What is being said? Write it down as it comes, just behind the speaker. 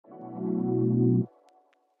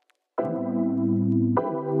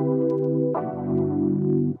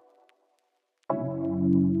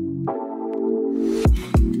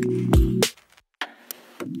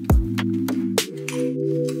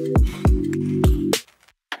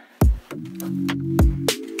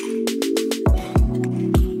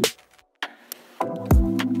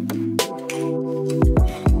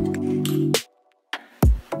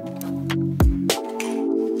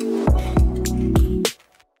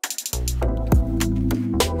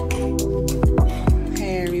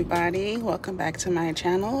everybody, welcome back to my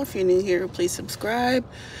channel. If you're new here, please subscribe.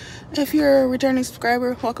 If you're a returning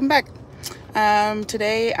subscriber, welcome back.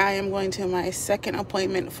 Today I am going to my second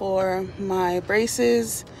appointment for my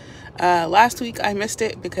braces. Last week I missed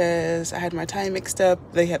it because I had my time mixed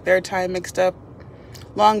up. They had their time mixed up.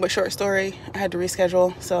 Long but short story, I had to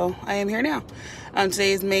reschedule, so I am here now.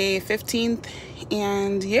 Today is May 15th,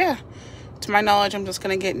 and yeah, to my knowledge, I'm just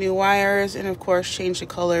going to get new wires and, of course, change the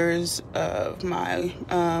colors of my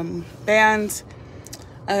bands.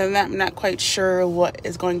 Other than that, I'm not quite sure what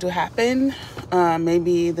is going to happen.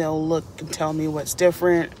 Maybe they'll look and tell me what's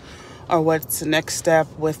different or what's the next step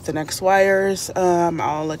with the next wires.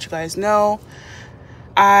 I'll let you guys know.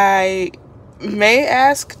 I may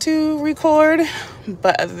ask to record,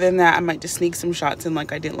 but other than that, I might just sneak some shots in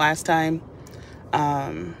like I did last time.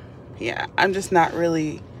 Yeah, I'm just not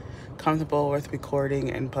really comfortable with recording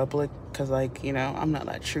in public because, like, you know, I'm not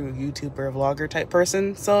that true YouTuber vlogger type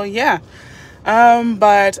person. So yeah,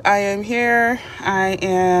 but I am here. I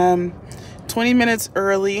am 20 minutes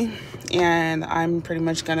early, and I'm pretty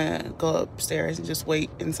much gonna go upstairs and just wait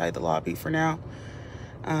inside the lobby for now,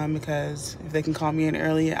 because if they can call me in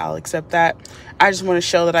early, I'll accept that. I just want to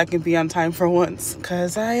show that I can be on time for once,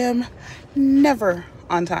 because I am never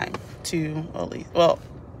on time to well,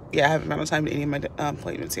 yeah, I haven't been on time to any of my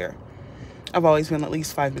appointments here. I've always been at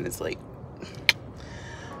least 5 minutes late.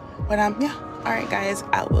 But yeah. All right, guys.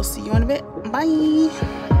 I will see you in a bit. Bye.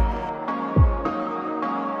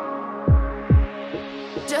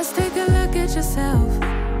 Just take a look at yourself.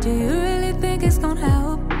 Do you really think it's gonna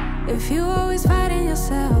help if you always fighting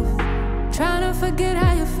yourself, trying to forget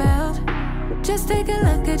how you felt? Just take a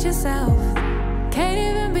look at yourself. Can't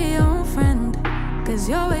even be your own friend, cause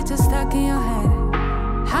you're way too stuck in your head.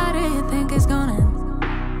 How do you think it's gonna end?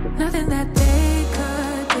 Nothing that they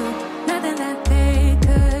could do, nothing that they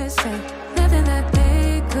could say, nothing that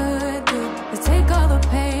they could do is take all the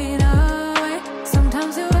pain away.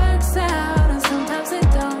 Sometimes it works out and sometimes it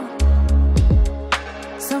don't.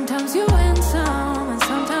 Sometimes you win some and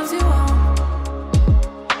sometimes you won't.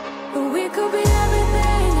 But we could be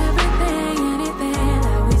everything, everything, anything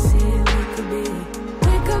that we see we could be.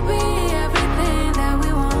 We could be everything that we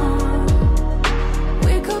want.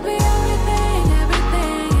 We could be everything,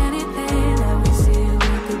 everything, anything that we see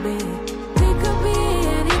we could be. We could be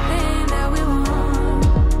anything that we want.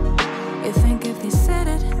 You think if they said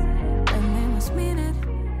it, then they must mean it.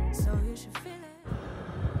 So you should feel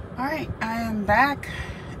it. Alright, I am back.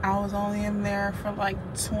 I was only in there for like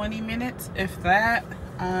 20 minutes, if that.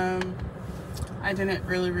 I didn't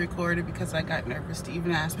really record it because I got nervous to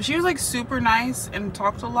even ask. But she was like super nice and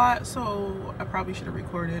talked a lot, so I probably should have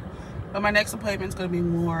recorded. But my next appointment is going to be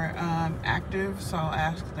more active, so I'll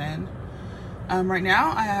ask then. Right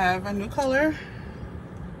now, I have a new color.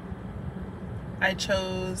 I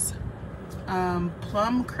chose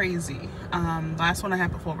Plum Crazy. Last one I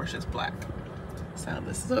had before was just black. So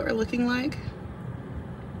this is what we're looking like.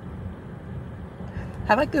 I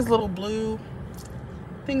have like this little blue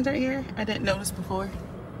things right here I didn't notice before.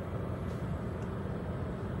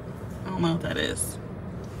 I don't know what that is.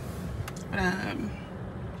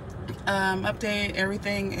 Update,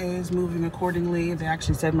 everything is moving accordingly. They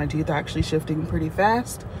actually said my teeth are actually shifting pretty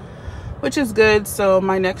fast, which is good. So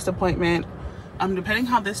my next appointment, depending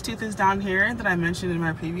how this tooth is down here that I mentioned in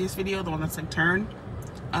my previous video, the one that's like turned,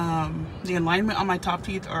 the alignment on my top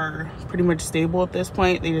teeth are pretty much stable at this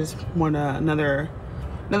point. They just want another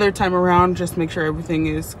time around, just make sure everything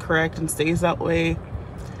is correct and stays that way.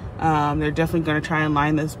 They're definitely going to try and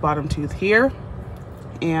line this bottom tooth here,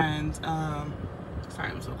 and sorry,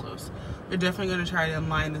 I'm so close. They're definitely going to try to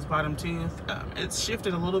align this bottom tooth. It's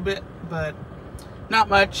shifted a little bit, but not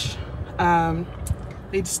much.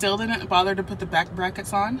 They still didn't bother to put the back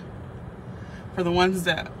brackets on for the ones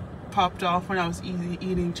that popped off when I was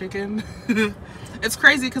eating chicken. It's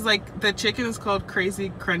crazy because like the chicken is called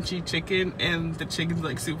Crazy Crunchy Chicken, and the chicken's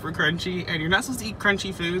like super crunchy, and you're not supposed to eat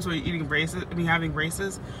crunchy foods when you're eating braces, I mean having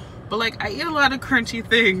braces, but like I eat a lot of crunchy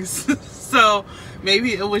things. So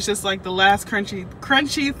maybe it was just like the last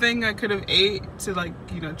crunchy thing I could have ate to, like,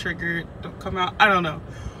 you know, trigger it to come out. I don't know.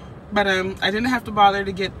 But I didn't have to bother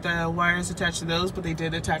to get the wires attached to those, but they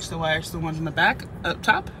did attach the wires to the ones in the back up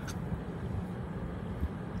top.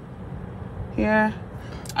 Here,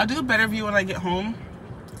 I'll do a better view when I get home.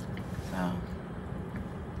 So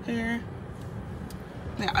here,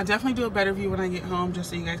 yeah, I'll definitely do a better view when I get home, just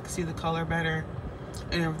so you guys can see the color better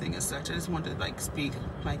and everything as such. I just wanted to like speak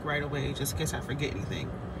like right away, just in case I forget anything.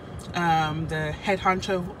 The head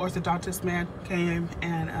honcho orthodontist man came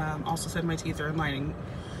and also said my teeth are aligning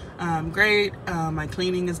great. My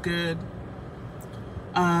cleaning is good.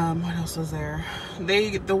 What else was there?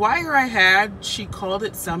 The wire I had, she called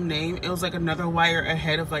it some name. It was like another wire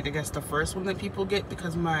ahead of, like, I guess the first one that people get,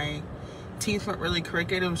 because my teeth weren't really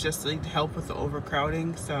crooked. It was just to help with the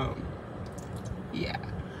overcrowding. So yeah.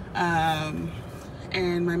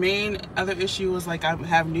 And my main other issue was, like, I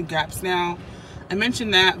have new gaps now. I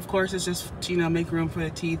mentioned that, of course, it's just to, you know, make room for the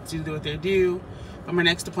teeth to do what they do. But my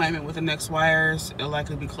next appointment with the next wires, it'll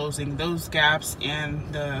likely be closing those gaps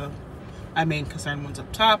and my main concern ones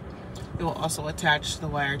up top. It will also attach the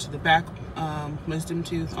wire to the back wisdom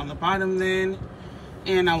tooth on the bottom then.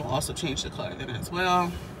 And I will also change the color then as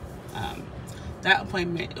well. That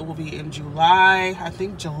appointment, it will be in July. I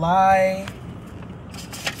think July.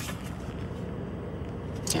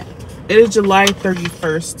 Yeah. It is July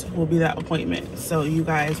 31st will be that appointment. So you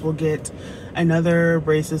guys will get another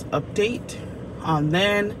braces update on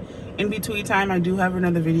then. In between time, I do have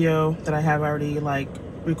another video that I have already, like,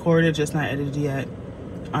 recorded, just not edited yet,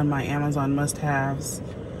 on my Amazon must-haves.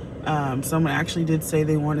 Someone actually did say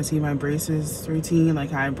they want to see my braces routine, like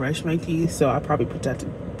how I brush my teeth. So I'll probably put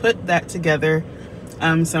that together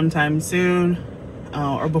sometime soon,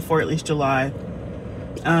 or before at least July.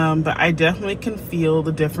 But I definitely can feel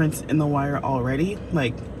the difference in the wire already.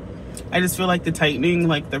 Like, I just feel like the tightening,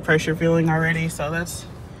 like the pressure feeling already. So it's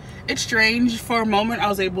strange. For a moment I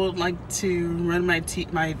was able, like, to run my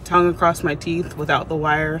tongue across my teeth without the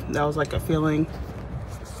wire. That was like a feeling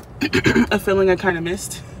I kind of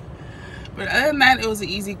missed. But other than that, it was an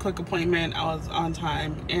easy, quick appointment. I was on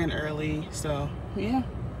time and early. So yeah,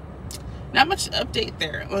 not much to update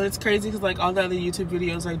there. Well, it's crazy because, like, all the other YouTube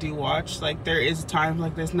videos I do watch, like, there is times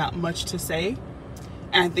like there's not much to say,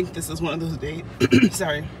 and I think this is one of those days.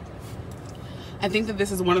 Sorry, I think that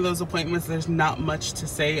this is one of those appointments there's not much to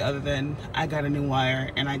say other than I got a new wire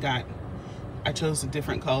and I chose a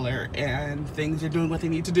different color and things are doing what they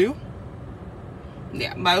need to do.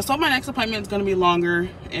 Yeah, but I was told my next appointment is going to be longer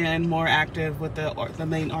and more active with the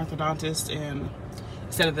main orthodontist, and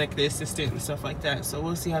instead of, like, the assistant and stuff like that. So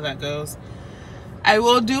we'll see how that goes. I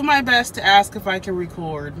will do my best to ask if I can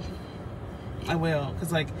record. I will,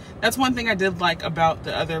 because, like, that's one thing I did like about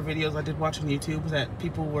the other videos I did watch on YouTube, was that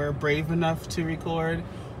people were brave enough to record,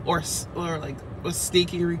 or like was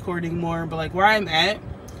sneaky recording more. But, like, where I'm at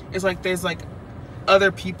is, like, there's, like,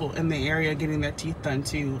 other people in the area getting their teeth done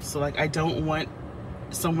too. So, like, I don't want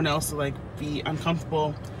someone else to, like, be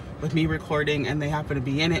uncomfortable with me recording and they happen to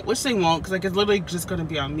be in it, which they won't, because, like, it's literally just going to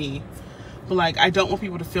be on me. But, like, I don't want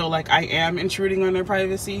people to feel like I am intruding on their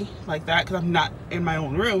privacy like that, because I'm not in my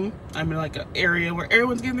own room. I'm in, like, an area where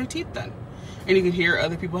everyone's getting their teeth done, and you can hear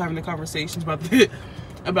other people having the conversations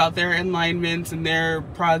about their alignments and their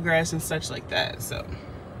progress and such like that. So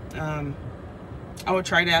I will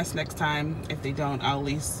try to ask next time. If they don't, I'll at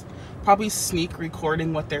least probably sneak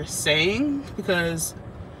recording what they're saying, because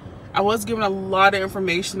I was given a lot of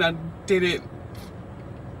information that didn't,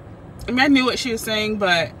 I mean, I knew what she was saying,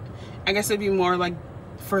 but I guess it'd be more like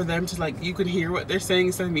for them to, like, you could hear what they're saying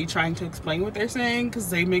instead of me trying to explain what they're saying, because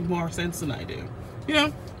they make more sense than I do, you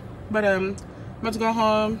know. But I'm about to go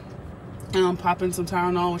home and pop in some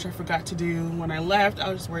Tylenol, which I forgot to do when I left. I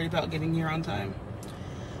was just worried about getting here on time.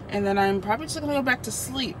 And then I'm probably just gonna go back to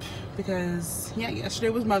sleep, because yeah, yesterday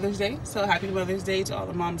was Mother's Day. So happy Mother's Day to all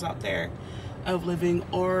the moms out there of living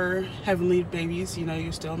or heavenly babies. You know,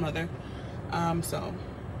 you're still a mother. All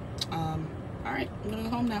right, I'm gonna go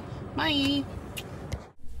home now. Bye.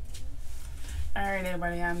 All right,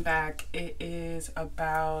 everybody, I'm back. It is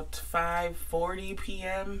about 5:40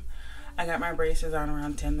 p.m. I got my braces on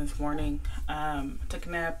around 10 this morning. Took a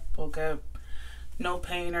nap, woke up, no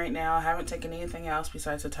pain right now. I haven't taken anything else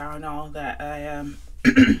besides the Tylenol that I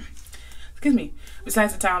excuse me,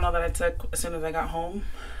 besides the Tylenol that I took as soon as I got home.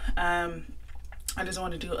 I just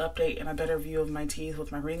wanted to do an update and a better view of my teeth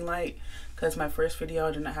with my ring light, because my first video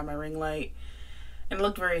I did not have my ring light and it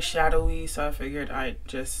looked very shadowy, so I figured I'd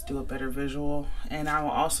just do a better visual. And I will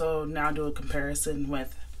also now do a comparison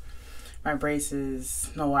with my braces,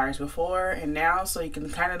 no wires before and now, so you can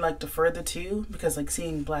kind of, like, defer the two, because, like,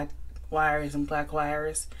 seeing black wires and black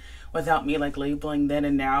wires without me, like, labeling then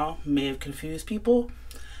and now may have confused people.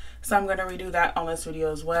 So I'm going to redo that on this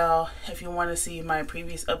video as well. If you want to see my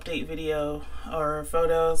previous update video or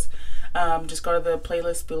photos, just go to the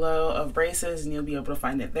playlist below of braces and you'll be able to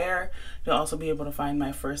find it there. You'll also be able to find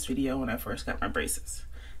my first video when I first got my braces.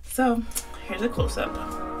 So here's a close-up.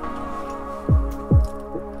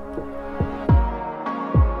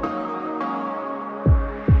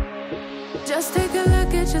 Just take a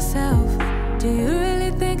look at yourself. Do you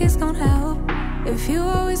really think it's gonna help if you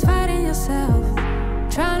always fighting yourself,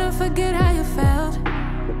 trying to forget how you felt?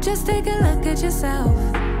 Just take a look at yourself.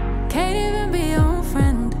 Can't even be your own friend.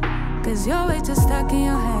 Cause you're way too stuck in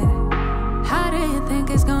your head. How do you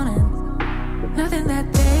think it's gonna end? Nothing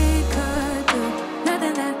that they could do,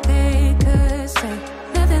 nothing that they could say,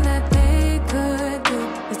 nothing that they could do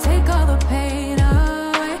to take all the pain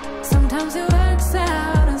away. Sometimes it works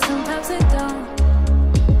out and sometimes it don't.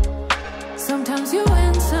 Sometimes you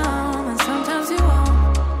win some and sometimes you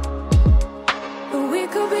won't. But we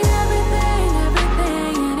could be everything,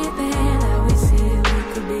 everything, anything that we see we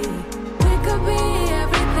could be. We could be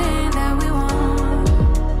everything that we want.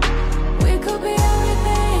 We could be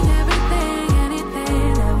everything, everything,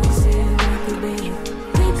 anything that we see we could be.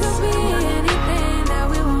 We could be anything that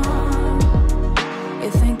we want.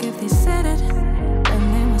 You think if they said it, then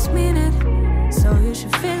they must mean it. So you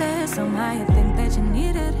should feel it, somehow you think that you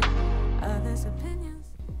need it. Others' opinions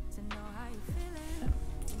to know how you feel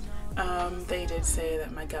it. They did say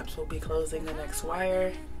that my gaps will be closing the next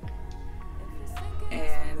wire,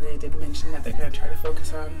 and they did mention that they're going to try to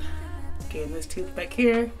focus on getting this tooth back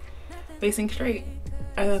here facing straight.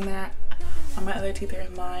 Other than that, all my other teeth are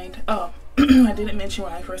in line. Oh, I didn't mention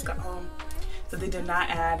when I first got home that they did not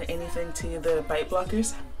add anything to the bite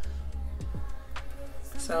blockers,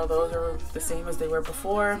 so those are the same as they were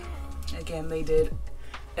before. Again, they did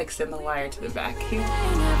extend the wire to the back here.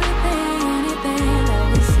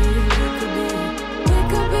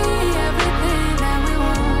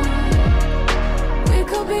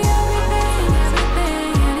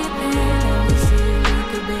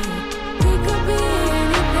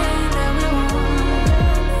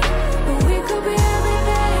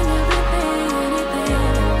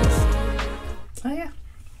 Oh yeah,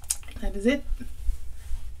 that is it.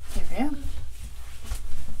 Here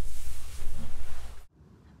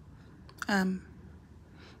I am.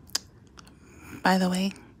 By the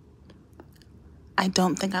way, I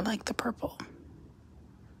don't think I like the purple.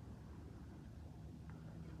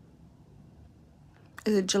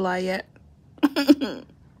 Is it July yet?